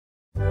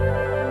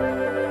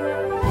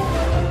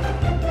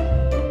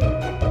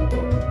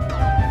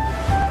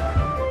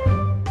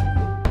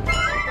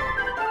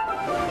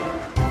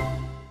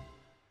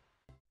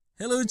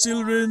Hello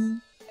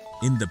children!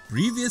 In the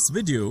previous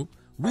video,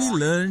 we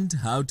learned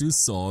how to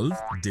solve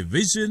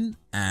division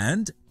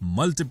and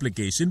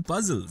multiplication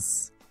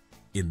puzzles.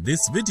 In this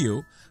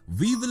video,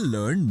 we will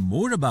learn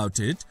more about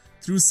it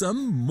through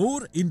some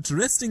more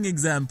interesting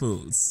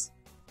examples.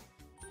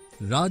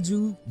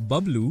 Raju,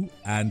 Bablu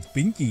and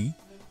Pinky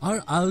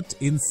are out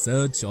in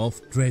search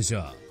of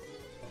treasure.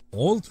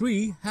 All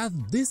three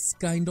have this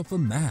kind of a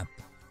map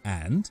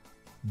and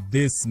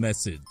this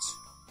message.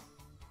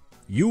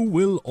 You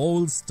will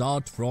all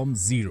start from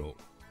zero.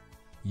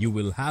 You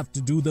will have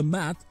to do the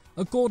math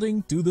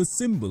according to the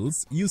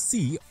symbols you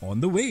see on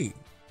the way.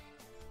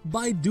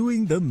 By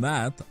doing the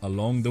math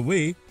along the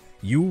way,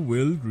 you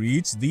will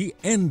reach the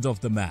end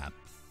of the map.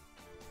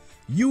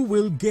 You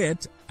will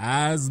get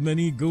as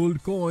many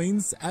gold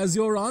coins as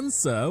your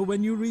answer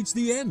when you reach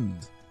the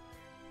end.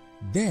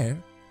 There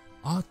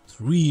are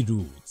 3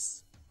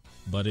 routes,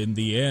 but in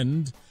the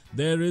end,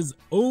 there is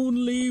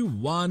only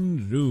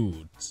one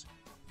route,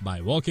 by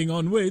walking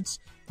on which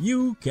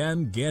you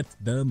can get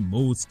the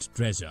most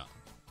treasure.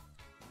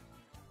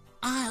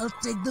 I'll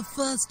take the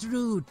first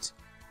route,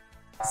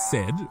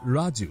 said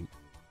Raju.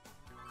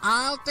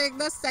 I'll take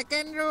the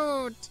second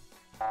route,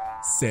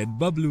 said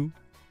Bablu.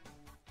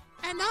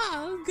 and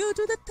I'll go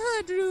to the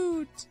third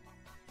route,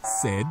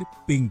 said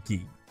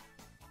Pinky.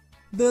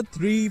 The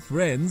 3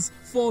 friends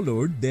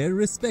followed their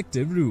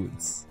respective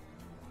routes.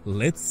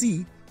 Let's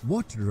see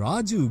what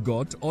Raju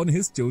got on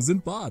his chosen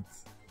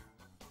path.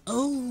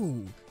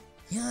 Oh,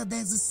 here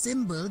there's a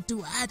symbol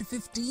to add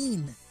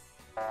 15.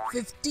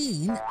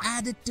 15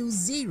 added to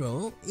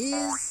 0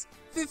 is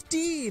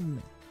 15.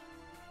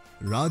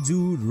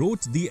 Raju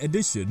wrote the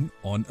addition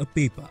on a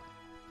paper.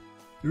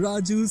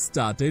 Raju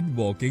started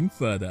walking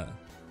further.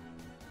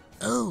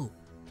 Oh,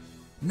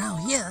 now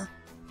here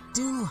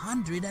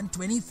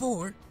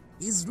 224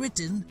 is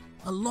written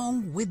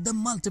along with the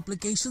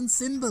multiplication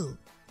symbol.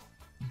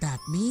 That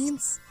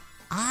means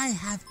I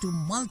have to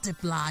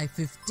multiply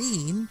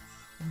 15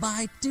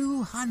 by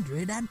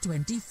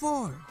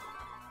 224.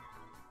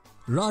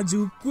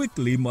 Raju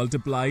quickly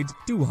multiplied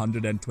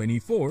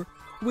 224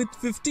 with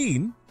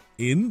 15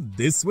 in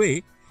this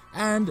way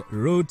and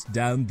wrote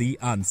down the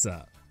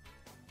answer.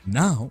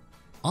 Now,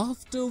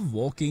 after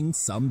walking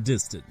some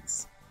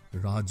distance,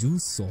 Raju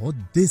saw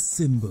this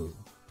symbol.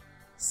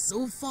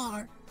 So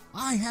far,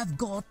 I have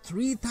got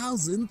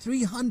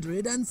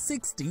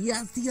 3,360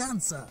 as the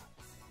answer.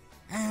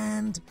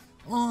 And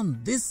on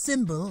this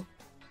symbol,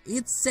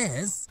 it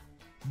says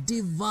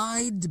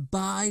divide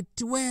by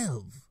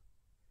 12.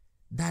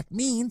 That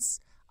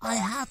means I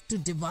have to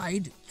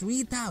divide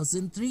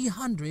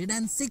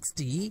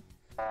 3,360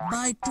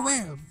 by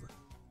 12.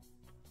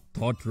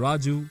 Thought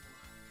Raju.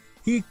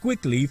 He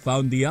quickly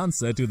found the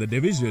answer to the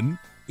division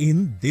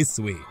in this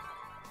way.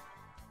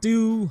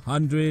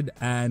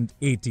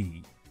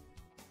 280.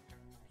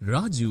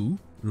 Raju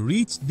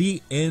reached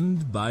the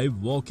end by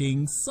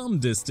walking some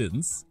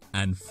distance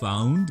and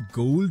found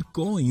gold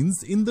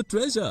coins in the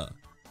treasure.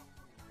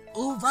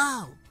 Oh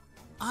wow!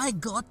 I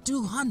got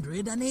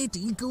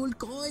 280 gold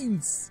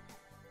coins.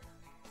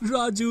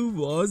 Raju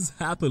was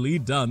happily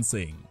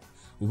dancing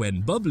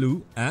when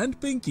Bablu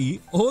and Pinky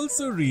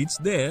also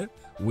reached there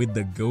with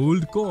the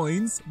gold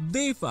coins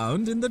they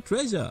found in the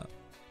treasure.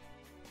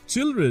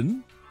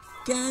 Children,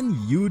 can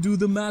you do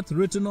the math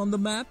written on the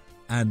map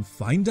and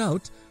find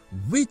out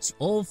which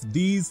of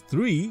these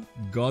 3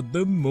 got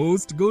the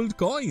most gold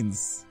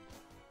coins?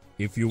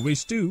 If you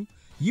wish to,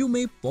 you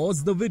may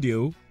pause the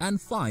video and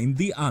find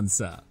the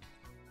answer.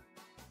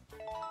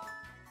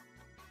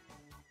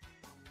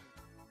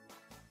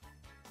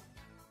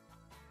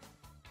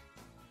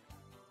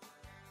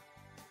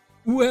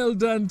 Well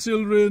done,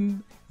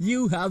 children!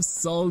 You have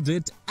solved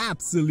it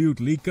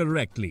absolutely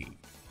correctly.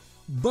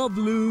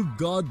 Bablu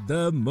got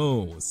the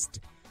most,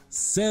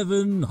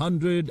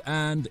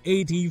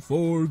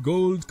 784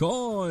 gold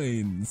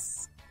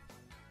coins.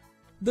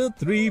 The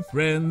 3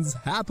 friends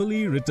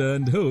happily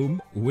returned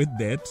home with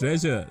their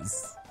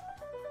treasures.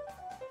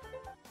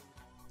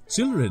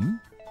 Children,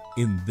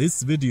 in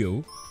this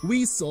video,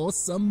 we saw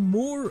some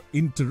more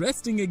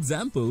interesting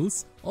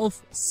examples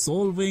of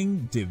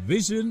solving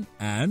division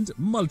and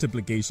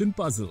multiplication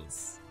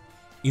puzzles.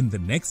 In the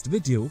next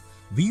video,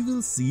 we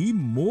will see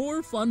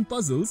more fun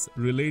puzzles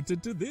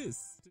related to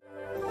this.